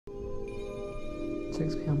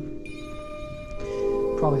6 p.m.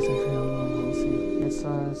 Probably 6 p.m. We'll see. It's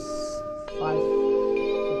 5:15.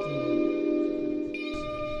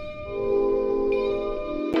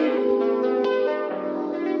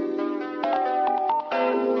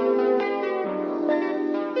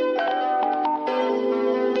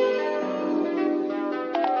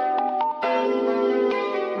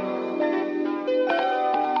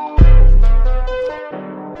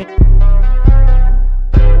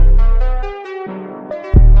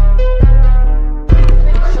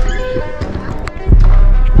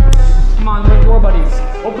 Come on, we're door buddies.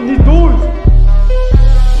 Open these doors!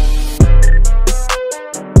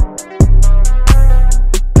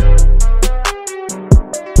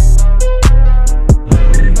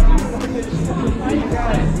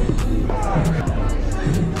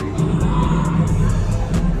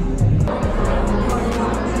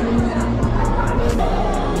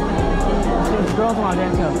 Girls want to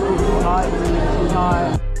dance up. She's hot. She's hot.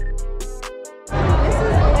 This is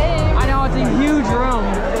big. I know, it's a huge room.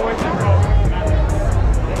 What's it called?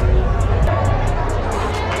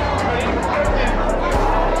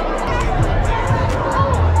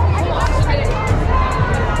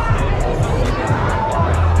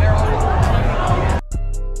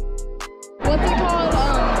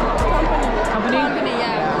 Company? Company,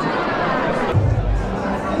 yeah.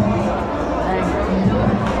 Hey.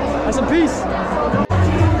 That's a piece.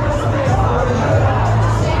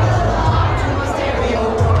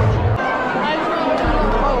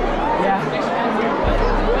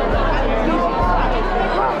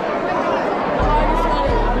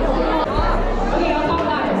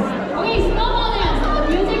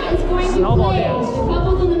 Snowball dance. The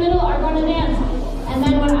couples in the middle are going to dance. And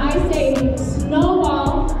then when I say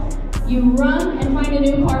snowball, you run and find a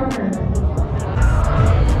new partner.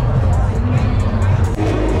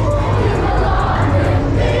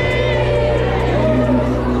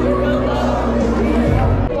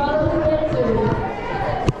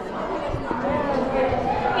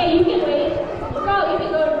 Hey, you can wait. Go, you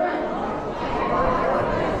can go to front.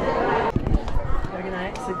 Have a good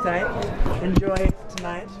night. Sit tight. Enjoy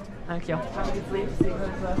tonight. Thank you. Have a good sleep. See you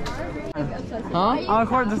later. Huh? I'll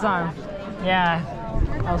record this time. Yeah.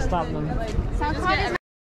 I'll stop them. Sounds good.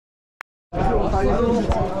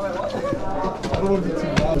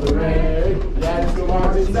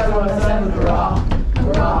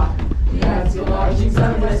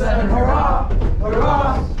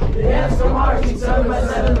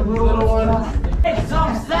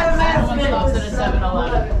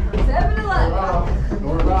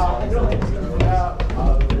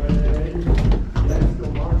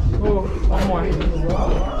 One more. You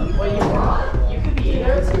could be here.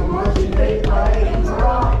 Let's go marching 8 by 8.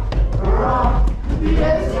 Hurrah! Hurrah!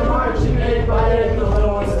 Yes, we're marching 8 by 8. The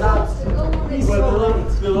little one stops.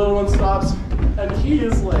 The little one stops, and he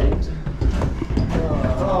is late.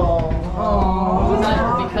 Oh. Was that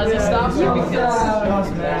because it stops or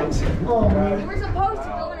because? We're supposed to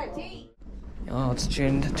go on a date. Oh, it's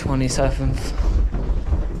June 27th.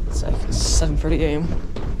 It's like 7:30 a.m.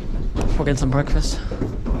 We're getting some breakfast.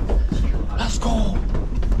 Let's go!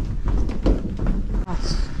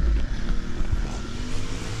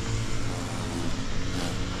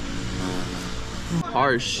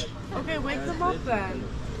 Harsh. Okay, wake them up then.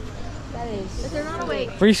 That is. If they're not awake,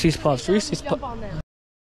 Reese's Puffs, Reese's jump Puffs. on them.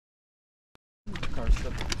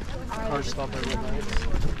 Car stop every night.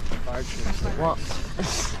 What?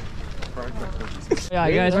 Yeah,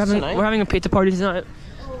 guys, we're having a pizza party tonight.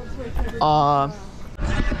 Oh.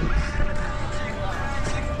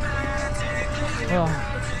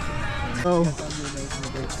 Oh.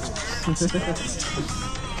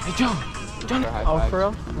 Hey, John. Oh, for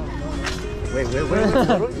real? Wait.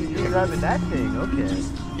 You're driving that thing, okay.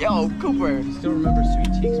 Yo, Cooper. Still remember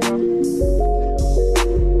Sweet Cheeks, bro?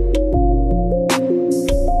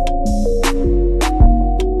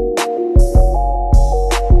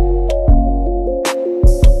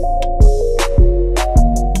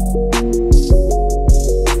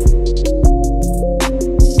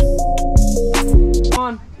 Come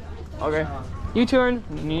on. Okay. U-turn.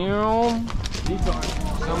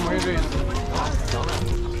 Somewhere it is.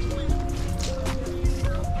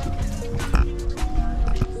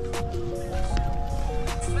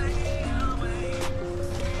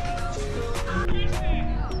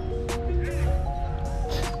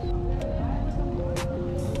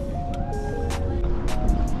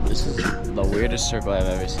 This is the weirdest circle I've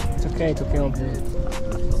ever seen. It's okay, it's okay. I'll play it.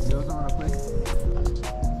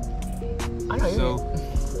 I know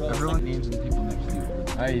So, everyone names and people next to you.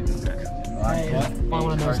 Hi, Ethan. I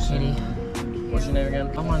want to know Kenny. What's your name again?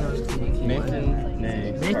 I want to know Kenny. Nathan.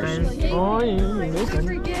 Nay. Nathan. Oh, yeah, Nathan.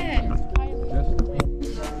 Forget.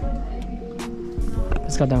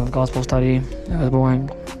 got done with gospel study. It was boring,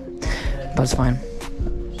 but it's fine.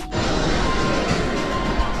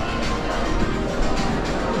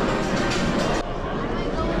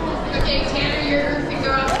 Okay, Tanner, your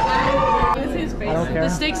finger off the back. What's his face? I don't care. The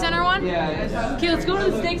steak center one? Yeah. Okay, let's go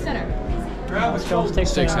to the steak center. Let's go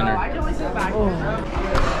steak center. I can only sit back.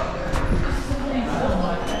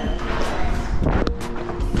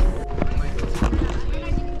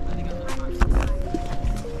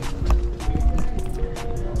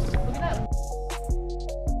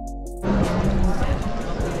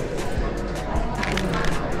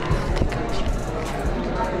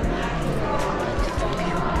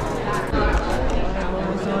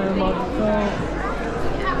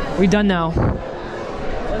 We done now.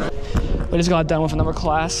 We just got done with another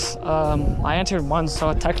class. I entered once,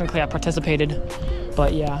 so technically I participated,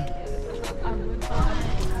 but yeah.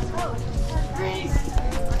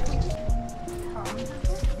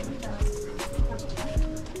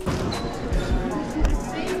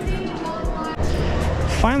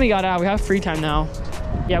 Finally got out. We have free time now.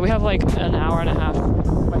 Yeah, we have like an hour and a half.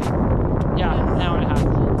 Wait. Yeah, an hour and a half.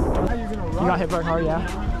 You got hit by a car,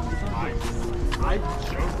 yeah?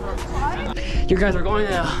 You guys are going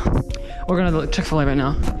to... We're going to Chick-fil-A right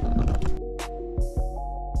now.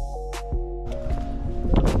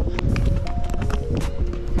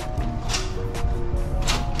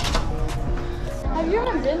 Have you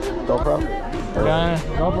ever been to the GoPro? Yeah,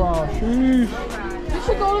 GoPro. Sheesh. We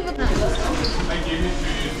should go to the...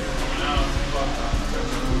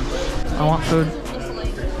 I want food.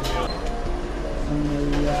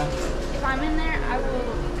 If I'm in there, I will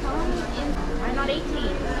come in. I'm not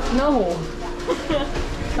 18. No.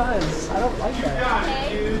 Because I don't like that.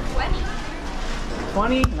 Okay,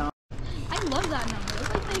 20. 20? No. I love that number. It's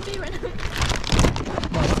like my favorite number.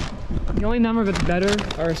 The only number that's better,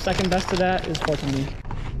 or second best to that, is 14.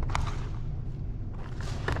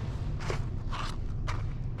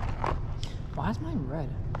 Why is mine red?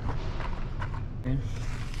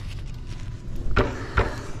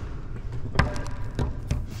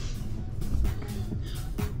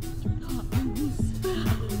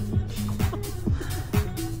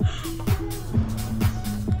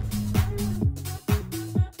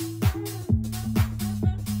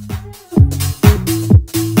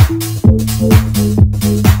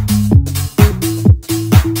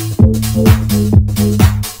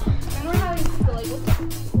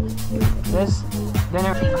 This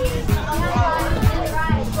dinner.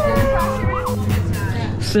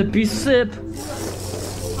 Sippy sip.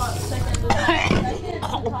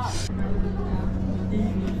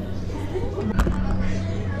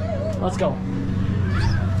 Let's go.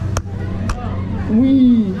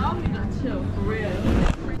 Wee.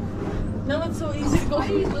 No, it's so easy to go. Why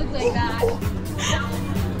do you look like that?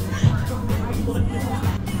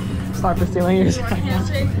 Sorry for stealing yours.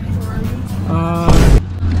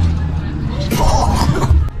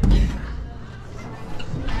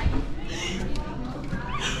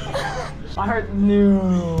 I heard no.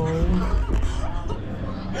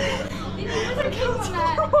 Do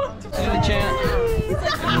the chant.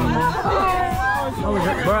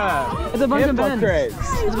 Bruh. It's a bunch of bends. Hypocrites.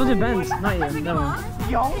 It's a bunch of bends. Not you. No.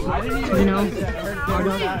 You know?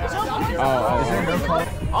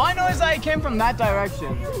 All I know is that it came from that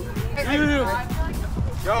direction.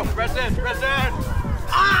 Yo, press in.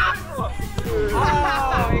 Ah! Oh,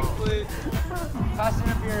 Fast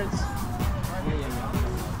interference.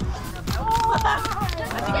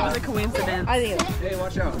 I think it was a coincidence. I think it was. Hey,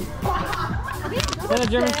 watch out. Is that a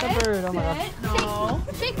German Shepherd? Oh my god. No.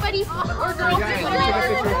 Shake buddy. Or girl.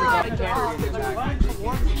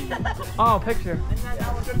 Oh, picture.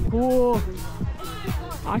 Cool.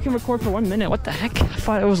 I can record for 1 minute. What the heck? I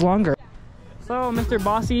thought it was longer. So, Mr.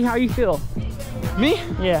 Bossy, how you feel? Me?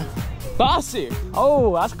 Yeah. Bossy.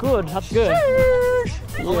 Oh, that's good. That's good.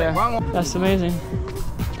 Yeah. That's amazing.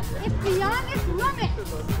 It's beyond its limits.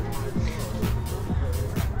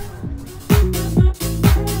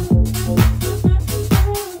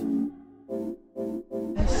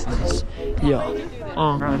 Yeah.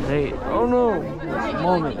 We're on a date. Oh no.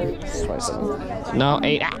 Moment. No,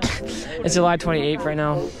 8. It's July 28th right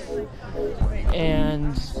now.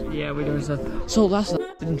 And yeah, we're doing stuff. So last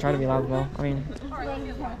night, didn't try to be loud though. I mean.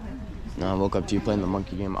 No, I woke up to you playing the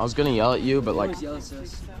monkey game. I was gonna yell at you, but like,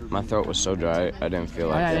 my throat was so dry, I didn't feel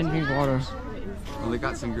like I it. didn't drink water. Well, they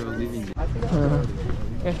got some girls leaving. Yeah,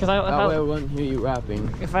 because That way I wouldn't hear you rapping.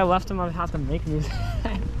 if I left him, I'd have to make music.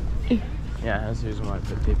 Yeah, that's the reason why I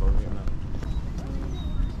put tape over your mouth.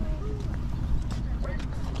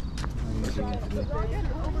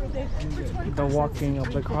 The walking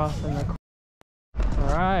of the cross and the.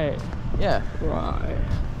 All right. Yeah. Right.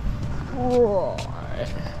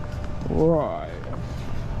 Right.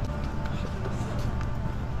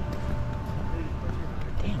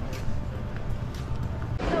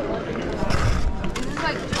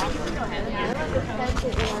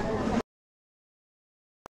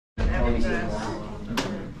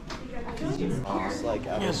 It's like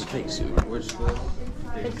I was a fake suit. We're just good.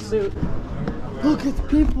 Fake suit. Look at the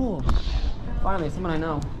people. Finally, someone I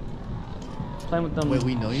know. Playing with them. Wait,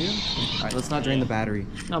 we know you? Alright, let's not drain the battery.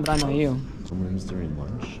 No, but I know you. Someone's during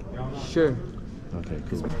lunch? Sure. Okay,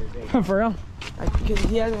 cool. For real? Because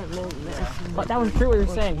he hasn't been. But that was true what you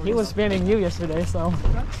were saying. He was spamming you yesterday, so.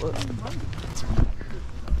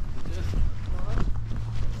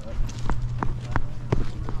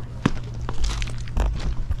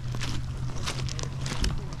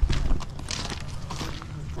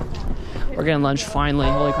 We're getting lunch finally.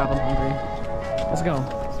 Holy crap, I'm hungry. Let's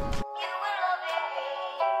go.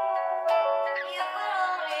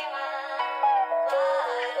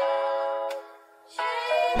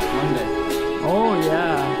 Monday. Oh,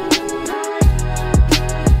 yeah.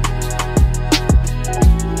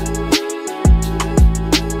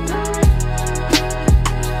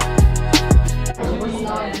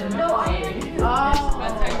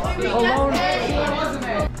 Alone.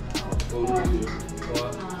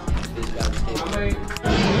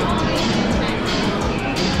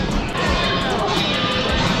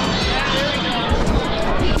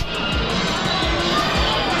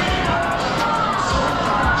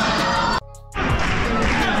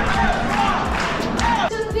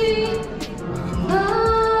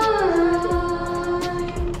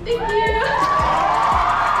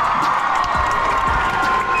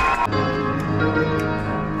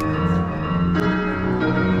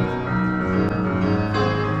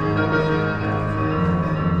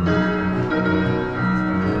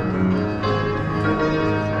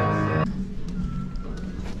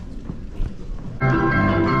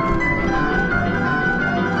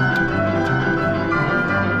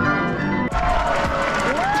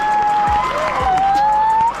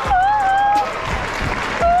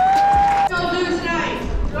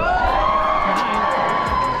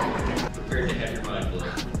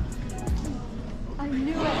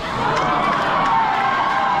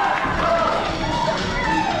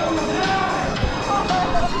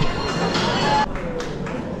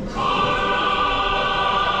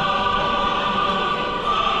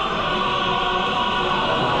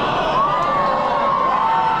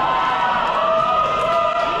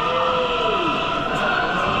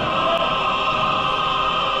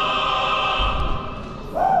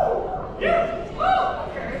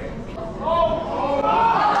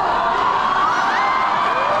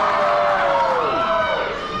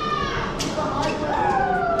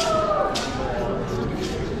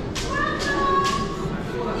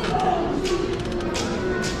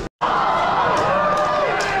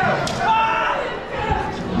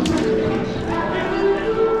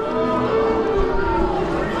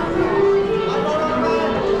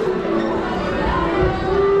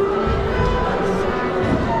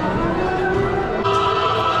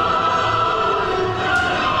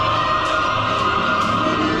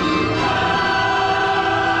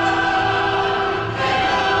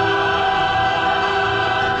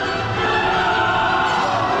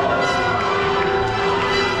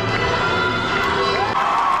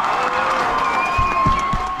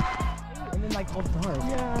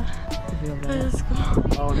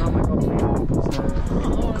 Oh, not my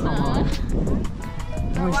Oh,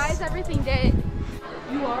 no. Why is everything dead?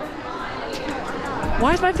 You are?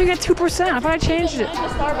 Why is my thing at 2%? I thought I changed it.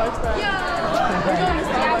 Starbucks, bro. Yeah. We're going to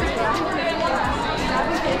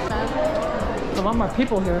Starbucks. A lot more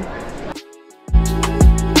people here.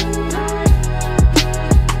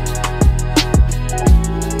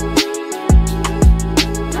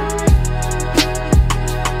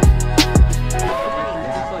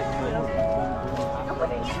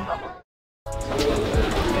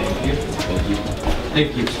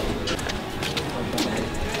 Thank you.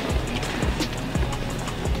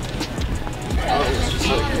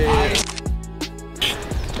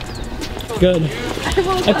 Good.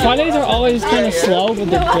 Like Fridays are always kind of slow, but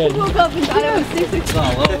they're good. I woke up and thought it was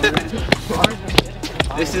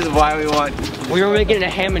 6 This is why we want. We were making a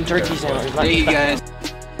ham and turkey sandwich. Thank you guys.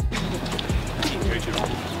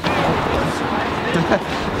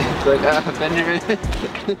 It's like Bender.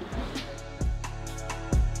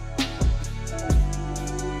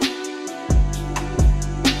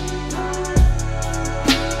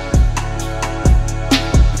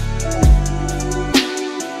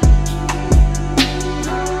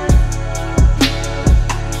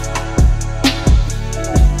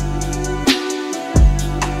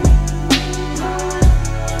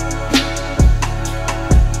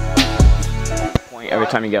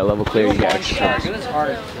 time you get a level clear, you get extra shots.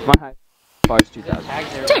 My high bar is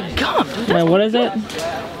 2,000. Man, what is it?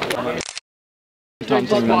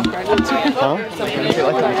 Huh?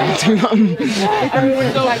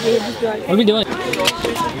 What are we doing?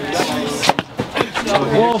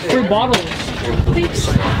 Whoa, free bottles.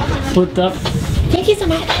 Flipped up. Thank you so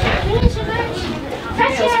much. Thank you so much.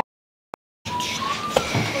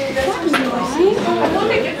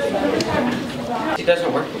 It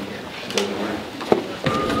doesn't work.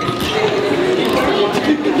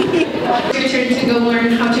 Your turn to go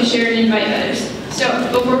learn how to share and invite others. So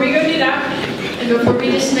before we go do that, and before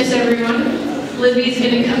we dismiss everyone, Libby's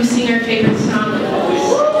gonna come sing our favorite song.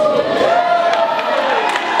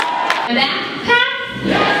 Backpack?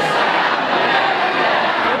 Yes.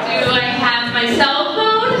 Do I have my cell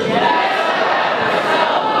phone? Yes.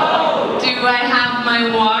 Do I have my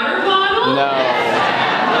water bottle? No.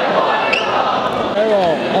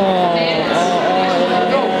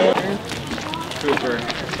 Cooper,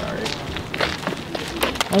 sorry.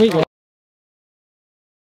 Are we going?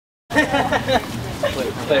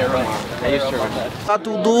 Play it right. I used to remember that.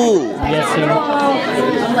 Yes, sir.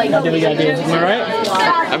 What do we gotta do? Am I right?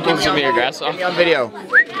 I'm taking some of your grass off. On video.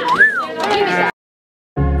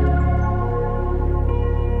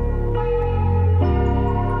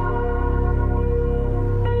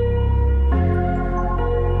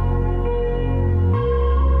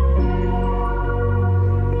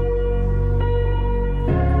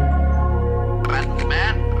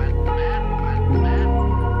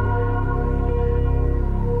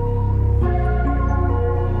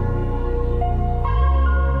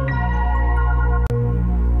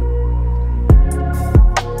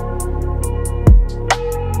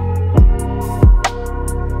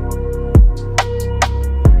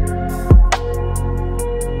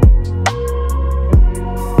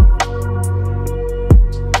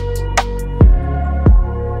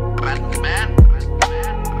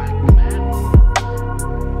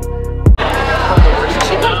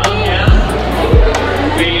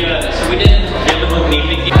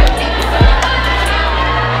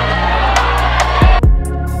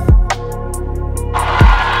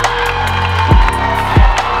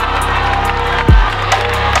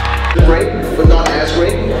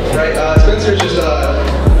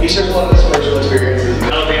 He shares a lot of his personal experiences.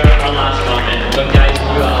 That'll be our last comment. But guys,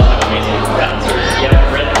 you all have amazing dancers.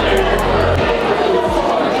 Yeah, right there.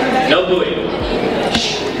 No booing.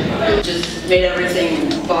 Just made everything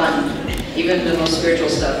fun, even the most spiritual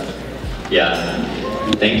stuff. Yeah.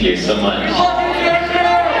 Thank you so much.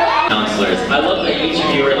 Counselors, I love that each of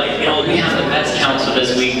you are like, you know, we have the best counselor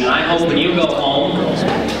this week, and I hope when you go home,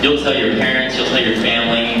 you'll tell your parents, you'll tell your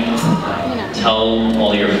family, tell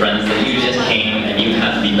all your friends that you just came and you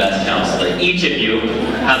have the best counselor. Each of you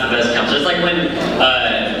have the best counselor. It's like when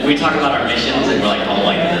we talk about our missions and we're like, oh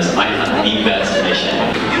my goodness, I have the best mission.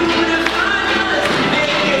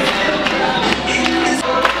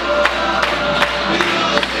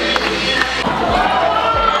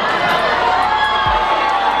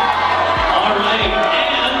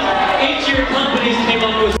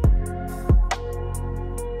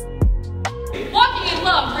 Walking in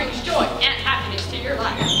love brings joy and happiness to your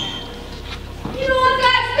life. You know what,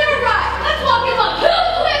 guys? They're right. Let's walk in love.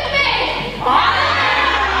 Who's with me?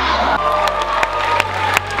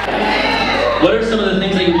 What are some of the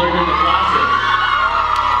things that you learned in the classes?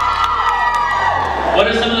 What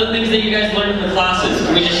are some of the things that you guys learned in the classes?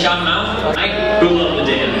 Can we just shout them out? Who love the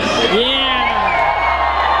dance? Yeah!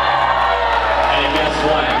 And guess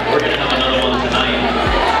what? We're going to have another one tonight.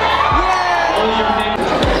 What was your favorite?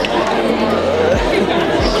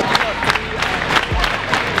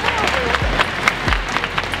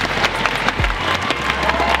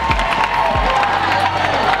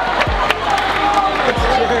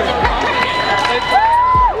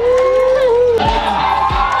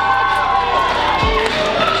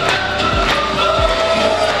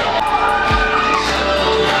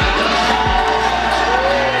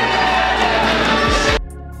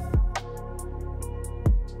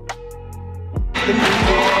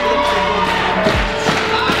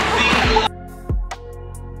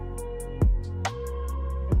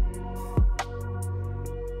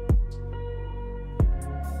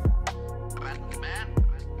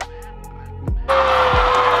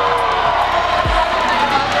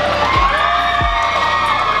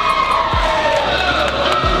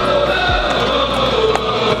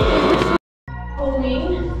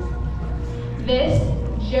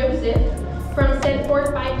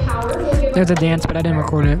 There's a dance, but I didn't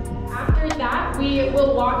record it. After that, we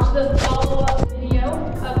will watch the follow-up video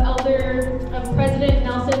of President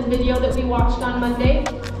Nelson's video that we watched on Monday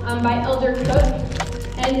by Elder Cook.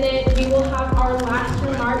 And then we will have our last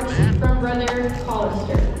remarks from Brother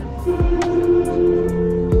Hollister.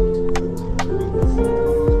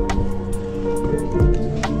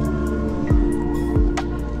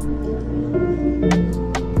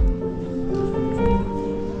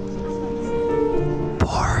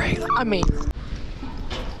 Boring. I mean.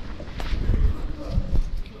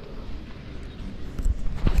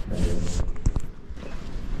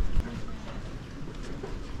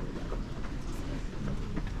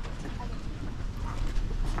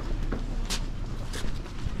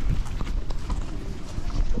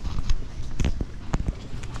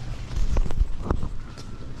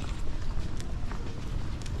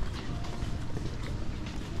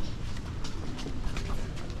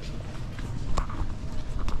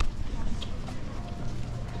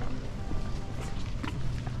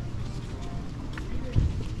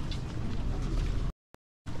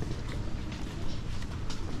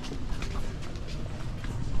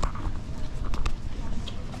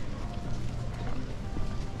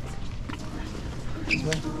 This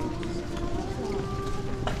way.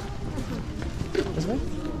 This way?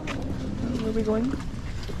 Where are we going?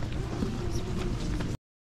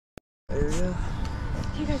 There we go.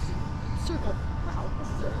 You guys, circle. Wow, this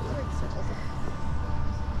is a great circle.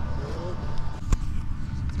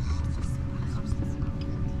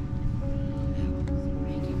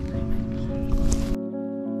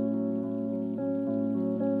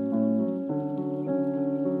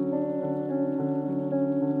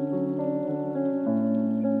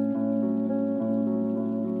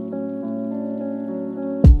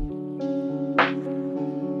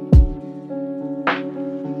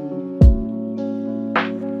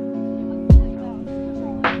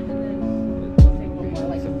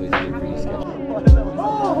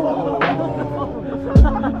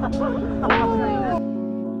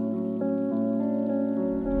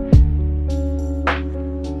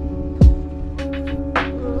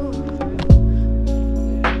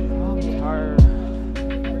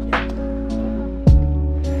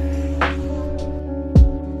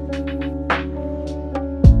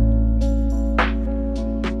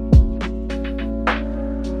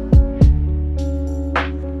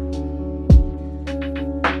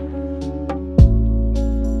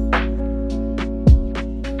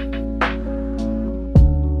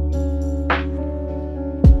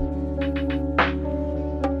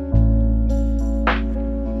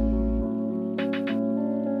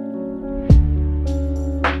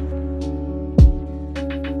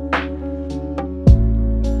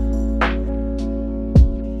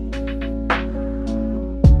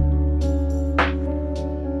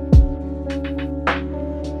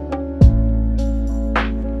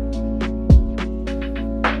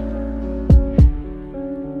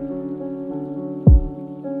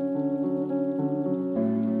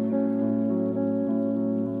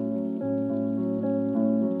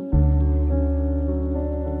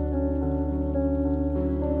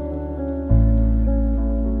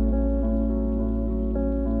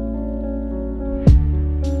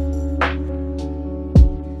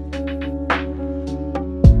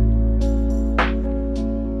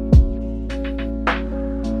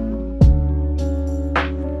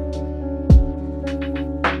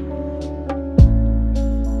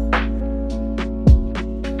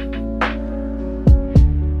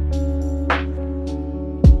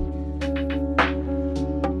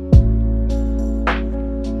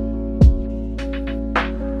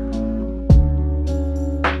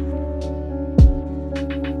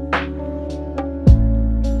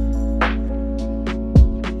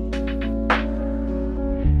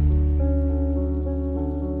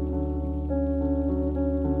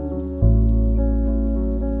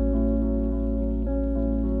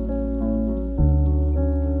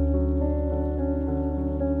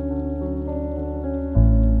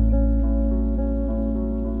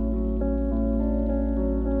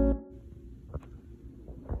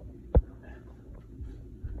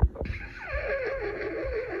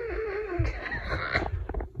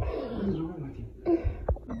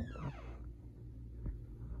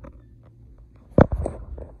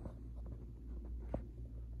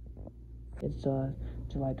 It's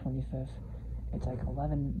July 25th. It's like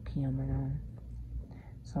 11 p.m. right now.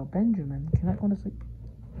 So Benjamin cannot go to sleep.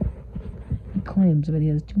 He claims that he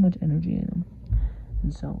has too much energy in him.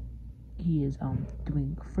 And so he is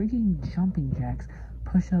doing freaking jumping jacks,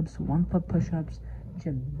 push-ups, 1-foot push-ups,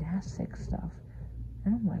 gymnastic stuff.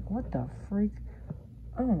 And I'm like, what the freak?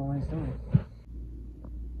 I don't know what he's doing.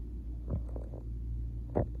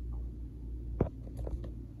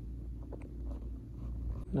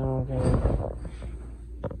 No, okay.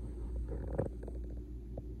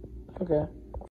 Okay.